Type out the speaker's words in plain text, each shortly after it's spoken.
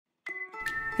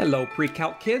Hello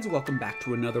Pre-Calc kids, welcome back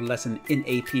to another lesson in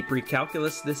AP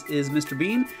Precalculus. This is Mr.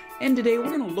 Bean, and today we're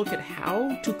going to look at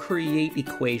how to create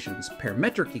equations,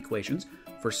 parametric equations,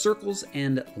 for circles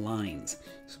and lines.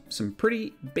 Some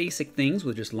pretty basic things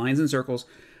with just lines and circles,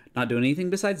 not doing anything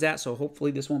besides that, so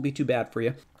hopefully this won't be too bad for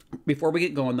you. Before we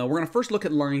get going though, we're going to first look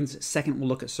at lines, second we'll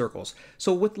look at circles.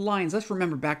 So with lines, let's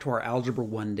remember back to our Algebra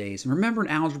 1 days. And remember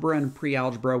in algebra and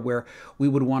pre-algebra where we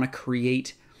would want to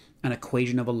create an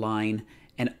equation of a line,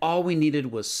 and all we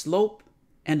needed was slope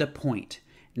and a point.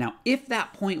 Now, if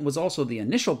that point was also the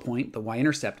initial point, the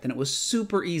y-intercept, then it was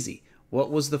super easy.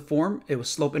 What was the form? It was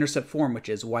slope-intercept form, which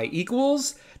is y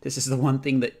equals. This is the one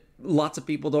thing that lots of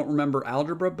people don't remember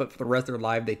algebra, but for the rest of their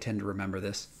life, they tend to remember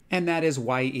this. And that is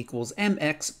y equals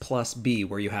mx plus b,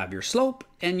 where you have your slope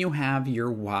and you have your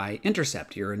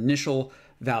y-intercept, your initial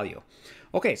value.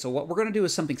 Okay, so what we're going to do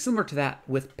is something similar to that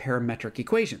with parametric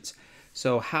equations.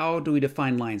 So how do we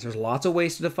define lines? There's lots of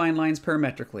ways to define lines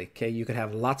parametrically. Okay, you could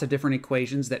have lots of different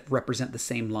equations that represent the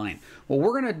same line. What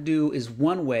we're going to do is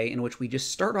one way in which we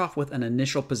just start off with an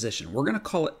initial position. We're going to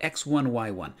call it x1,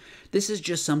 y1. This is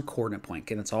just some coordinate point.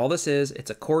 Okay, that's all this is.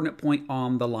 It's a coordinate point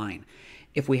on the line.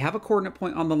 If we have a coordinate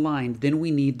point on the line, then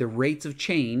we need the rates of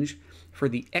change for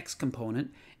the x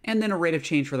component and then a rate of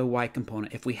change for the y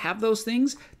component. If we have those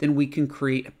things, then we can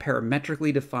create a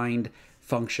parametrically defined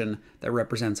function that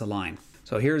represents a line.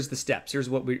 So here's the steps. Here's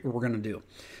what we're going to do.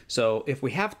 So if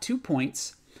we have 2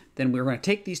 points, then we're going to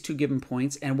take these 2 given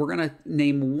points and we're going to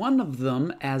name one of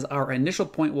them as our initial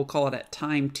point. We'll call it at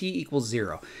time t equals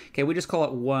 0. Okay, we just call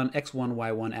it x1,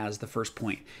 y1 as the first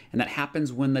point. And that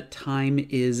happens when the time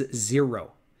is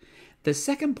 0. The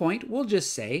second point, we'll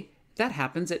just say that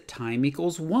happens at time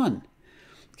equals 1.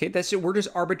 Okay, that's it. We're just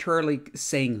arbitrarily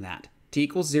saying that. T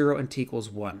equals 0 and t equals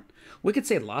 1. We could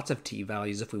say lots of t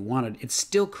values if we wanted. It'd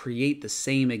still create the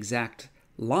same exact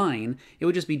line. It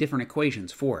would just be different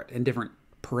equations for it and different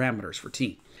parameters for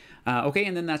t. Okay,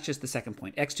 and then that's just the second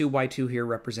point. x2, y2 here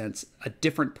represents a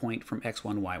different point from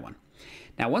x1, y1.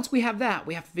 Now, once we have that,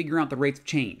 we have to figure out the rates of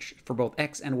change for both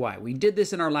x and y. We did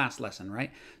this in our last lesson,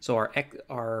 right? So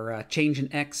our change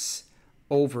in x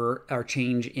over our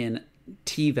change in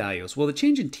t values. Well, the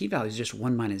change in t values is just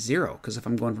 1 minus 0, because if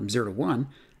I'm going from 0 to 1,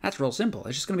 that's real simple.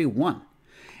 It's just going to be 1.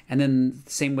 And then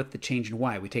same with the change in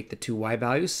y. We take the 2 y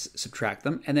values, subtract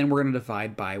them, and then we're going to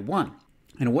divide by 1.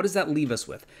 And what does that leave us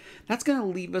with? That's going to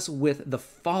leave us with the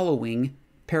following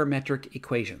parametric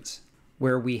equations,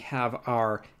 where we have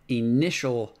our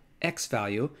initial x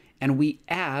value, and we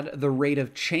add the rate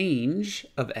of change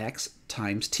of x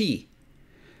times t.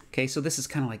 Okay, so this is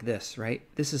kind of like this, right?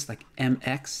 This is like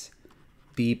mx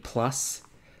b plus.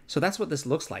 So that's what this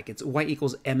looks like. It's y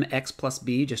equals mx plus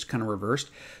b, just kind of reversed.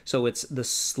 So it's the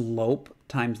slope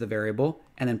times the variable,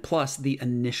 and then plus the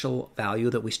initial value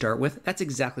that we start with. That's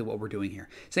exactly what we're doing here.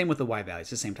 Same with the y values,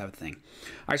 the same type of thing.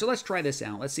 All right, so let's try this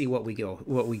out. Let's see what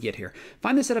we get here.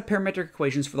 Find the set of parametric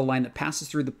equations for the line that passes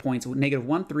through the points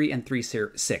 -1, 3, and 3,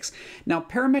 6. Now,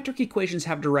 parametric equations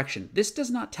have direction. This does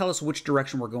not tell us which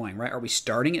direction we're going, right? Are we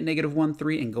starting at -1,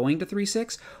 3 and going to 3,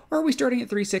 6? Or are we starting at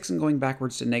 3, 6 and going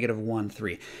backwards to -1,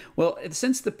 3? Well,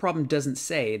 since the problem doesn't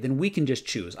say, then we can just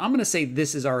choose. I'm going to say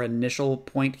this is our initial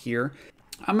point here.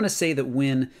 I'm going to say that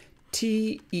when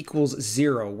t equals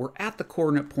 0, we're at the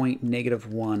coordinate point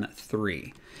 -1,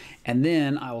 3. And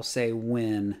then I will say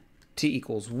when t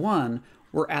equals 1,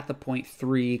 we're at the point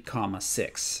 3,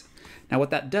 6. Now what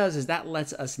that does is that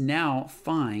lets us now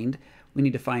we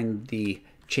need to find the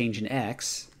change in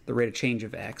x, the rate of change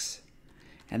of x.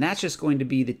 And that's just going to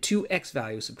be the 2x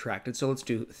value subtracted. So let's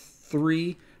do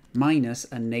 3 minus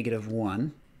a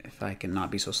 -1. If I can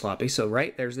not be so sloppy. So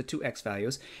right, there's the 2x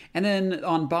values. And then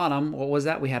on bottom, what was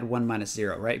that? We had 1 minus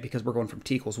 0, right? Because we're going from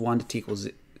t equals 1 to t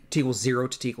equals 0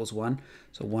 to t equals 1.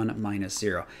 So 1 minus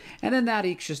 0. And then that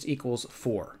just equals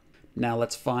 4. Now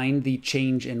let's find the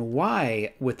change in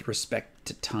y with respect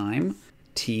to time,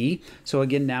 t. So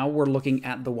again, now we're looking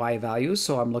at the y values.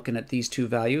 So I'm looking at these two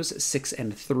values, 6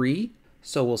 and 3.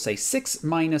 So we'll say 6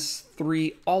 minus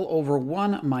 3 all over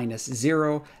 1 minus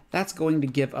 0. That's going to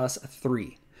give us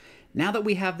 3. Now that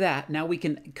we have that, now we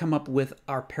can come up with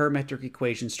our parametric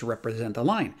equations to represent the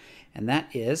line. And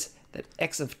that is that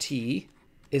x of t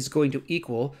is going to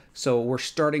equal, so we're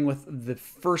starting with the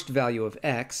first value of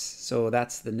x, so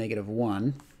that's the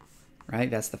 -1,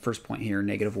 right? That's the first point here,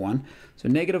 -1. So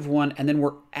 -1, and then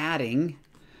we're adding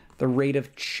the rate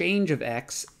of change of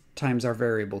x times our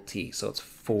variable t, so it's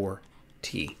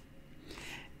 4t.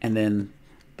 And then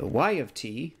the y of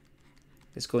t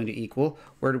is going to equal,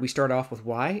 where did we start off with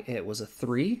y? It was a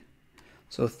 3.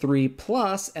 So 3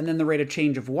 plus, and then the rate of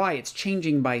change of y, it's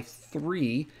changing by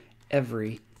 3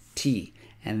 every t.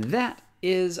 And that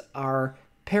is our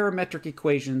parametric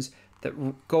equations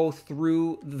that go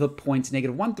through the points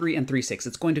 -1, 3, and 3, 6.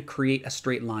 It's going to create a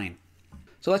straight line.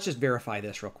 So let's just verify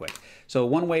this real quick. So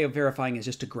one way of verifying is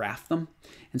just to graph them.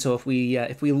 And so if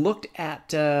we looked at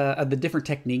the different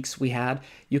techniques we had,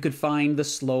 you could find the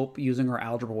slope using our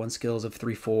Algebra 1 skills of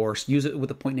 3, 4. Use it with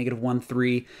the point -1,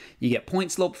 3. You get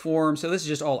point slope form. So this is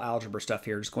just all algebra stuff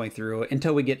here, just going through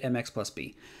until we get mx plus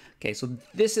b. Okay, so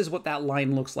this is what that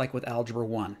line looks like with Algebra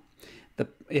 1.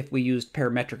 If we used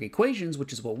parametric equations,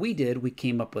 which is what we did, we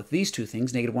came up with these two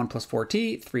things, -1 plus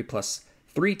 4t, 3 plus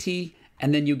 3t,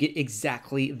 and then you get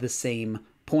exactly the same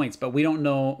points. But we don't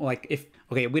know, like,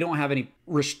 okay, we don't have any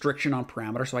restriction on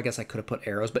parameter, so I guess I could have put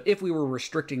arrows. But if we were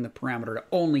restricting the parameter to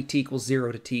only t equals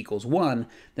 0 to t equals 1,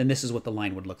 then this is what the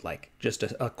line would look like, just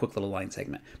a quick little line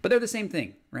segment. But they're the same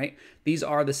thing, right? These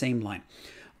are the same line.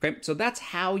 Okay, so that's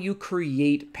how you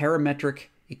create parametric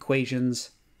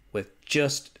equations with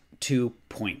just 2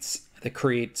 points. That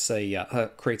creates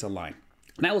a line.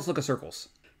 Now let's look at circles.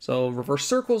 So reverse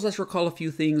circles, let's recall a few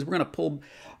things. We're going to pull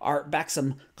back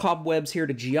some cobwebs here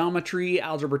to geometry,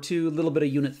 Algebra 2, a little bit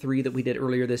of Unit 3 that we did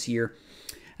earlier this year.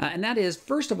 And that is,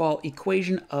 first of all,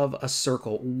 equation of a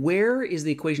circle. Where is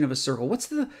the equation of a circle? What's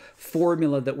the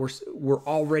formula that we're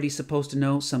already supposed to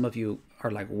know? Some of you are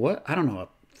like, what? I don't know a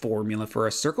formula for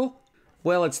a circle.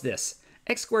 Well, it's this.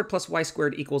 X squared plus y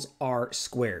squared equals r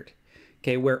squared.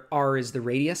 Okay, where r is the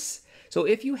radius. So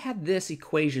if you had this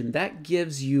equation, that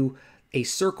gives you a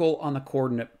circle on the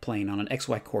coordinate plane, on an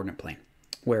xy coordinate plane,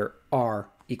 where r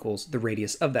equals the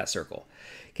radius of that circle.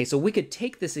 Okay, so we could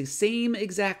take this same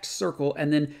exact circle,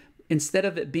 and then instead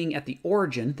of it being at the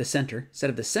origin, the center, instead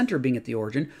of the center being at the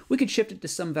origin, we could shift it to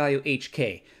some value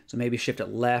hk. So maybe shift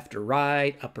it left or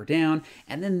right, up or down,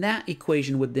 and then that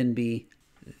equation would then be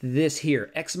this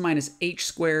here, x minus h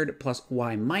squared plus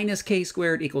y minus k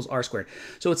squared equals r squared.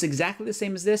 So it's exactly the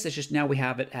same as this, it's just now we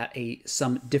have it at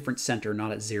some different center,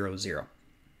 not at 0, 0.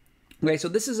 Okay, so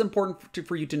this is important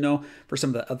for you to know for some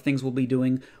of the other things we'll be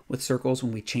doing with circles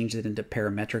when we change it into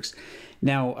parametrics.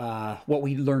 Now, what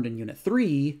we learned in Unit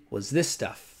 3 was this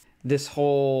stuff. This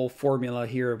whole formula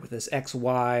here with this x,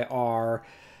 y, r,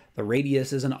 the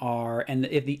radius is an r, and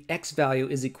if the x value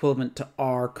is equivalent to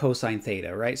r cosine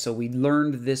theta, right? So we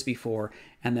learned this before,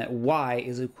 and that y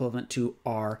is equivalent to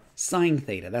r sine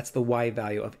theta. That's the y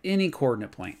value of any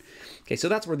coordinate point. Okay, so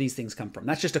that's where these things come from.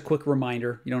 That's just a quick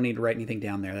reminder. You don't need to write anything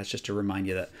down there. That's just to remind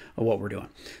you of what we're doing.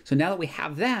 So now that we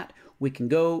have that, we can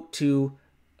go to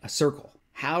a circle.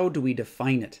 How do we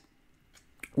define it?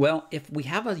 Well, if we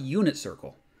have a unit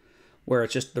circle, where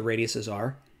it's just the radius is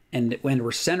r, and when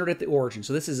we're centered at the origin.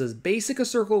 So this is as basic a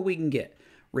circle we can get.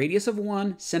 Radius of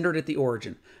 1, centered at the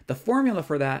origin. The formula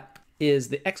for that is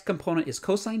the x component is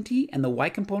cosine t, and the y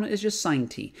component is just sine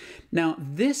t. Now,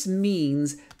 this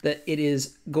means that it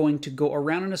is going to go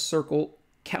around in a circle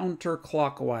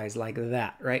counterclockwise like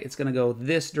that, right? It's going to go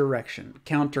this direction,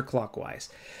 counterclockwise.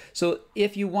 So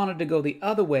if you wanted to go the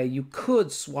other way, you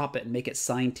could swap it and make it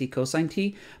sine t, cosine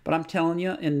t, but I'm telling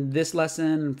you, in this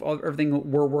lesson, everything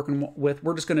we're working with,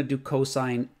 we're just going to do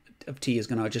cosine of t is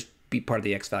going to just be part of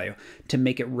the x value to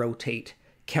make it rotate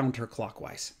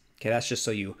counterclockwise. Okay, that's just so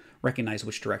you recognize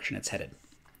which direction it's headed.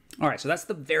 All right, so that's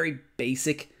the very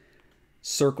basic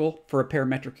circle for a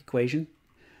parametric equation.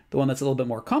 The one that's a little bit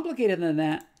more complicated than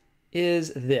that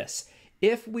is this.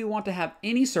 If we want to have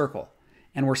any circle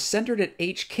and we're centered at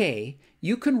hk,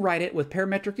 you can write it with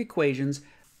parametric equations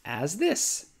as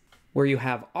this, where you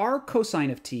have r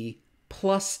cosine of t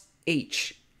plus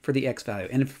h for the x value.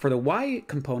 And for the y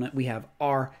component, we have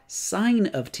r sine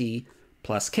of t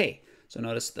plus k. So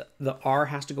notice the r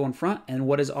has to go in front. And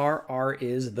what is r? R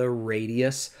is the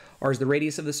radius. R is the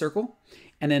radius of the circle.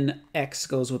 And then x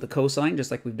goes with the cosine,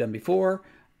 just like we've done before.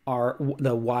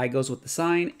 The y goes with the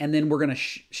sine, and then we're going to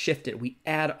shift it. We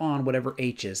add on whatever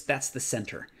h is. That's the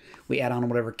center. We add on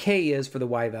whatever k is for the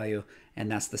y value, and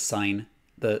that's the sine,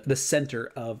 the center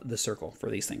of the circle for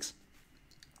these things.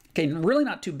 Okay, really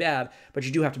not too bad, but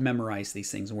you do have to memorize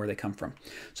these things and where they come from.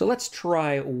 So let's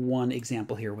try one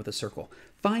example here with a circle.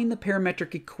 Find the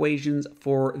parametric equations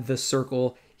for the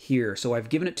circle here. So I've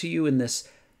given it to you in this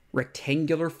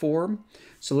rectangular form.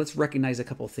 So let's recognize a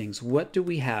couple of things. What do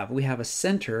we have? We have a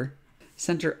center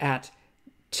at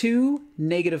 2,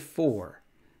 -4.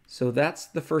 So that's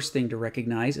the first thing to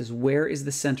recognize, is where is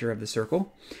the center of the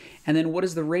circle? And then what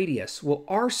is the radius? Well,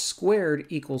 r squared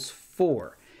equals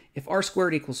 4. If r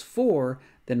squared equals 4,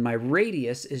 then my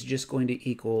radius is just going to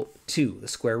equal 2, the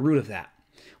square root of that.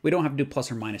 We don't have to do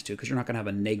plus or minus 2 because you're not going to have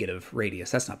a negative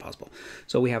radius. That's not possible.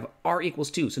 So we have r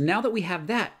equals 2. So now that we have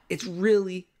that, it's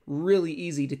really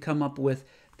easy to come up with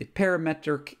the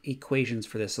parametric equations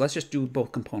for this. So let's just do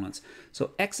both components. So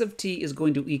x of t is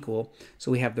going to equal,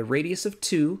 so we have the radius of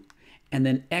 2, and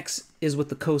then x is with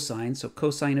the cosine, so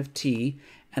cosine of t,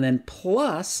 and then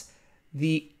plus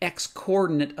the x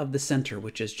coordinate of the center,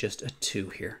 which is just a 2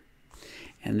 here.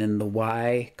 And then the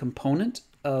y component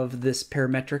of this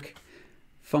parametric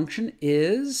function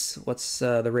is,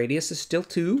 the radius is still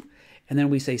 2, and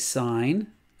then we say sine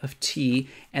of t,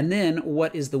 and then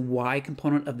what is the y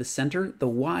component of the center? The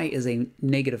y is a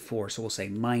 -4, so we'll say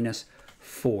minus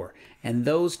 4. And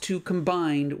those two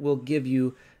combined will give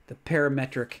you the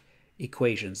parametric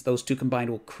equations. Those two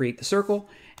combined will create the circle,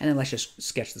 and then let's just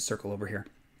sketch the circle over here.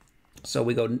 So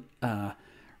we go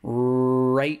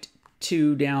right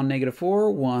 2 down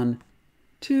 -4, 1,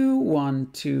 2,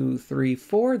 1, 2, 3,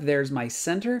 4. There's my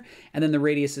center, and then the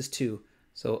radius is 2.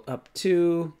 So up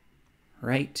 2,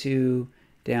 right 2,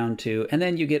 down 2, and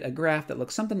then you get a graph that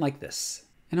looks something like this.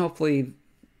 And hopefully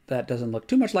that doesn't look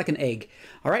too much like an egg.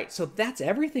 All right, so that's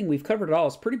everything. We've covered it all.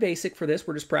 It's pretty basic for this.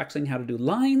 We're just practicing how to do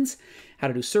lines, how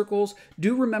to do circles.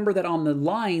 Do remember that on the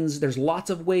lines, there's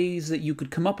lots of ways that you could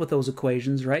come up with those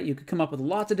equations, right? You could come up with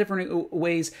lots of different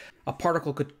ways a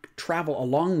particle could travel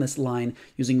along this line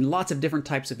using lots of different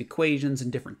types of equations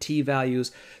and different t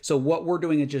values. So what we're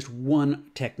doing is just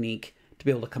one technique to be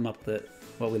able to come up with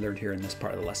what we learned here in this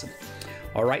part of the lesson.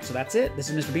 All right, so that's it. This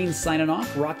is Mr. Bean signing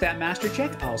off. Rock that master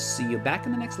check. I'll see you back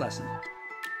in the next lesson.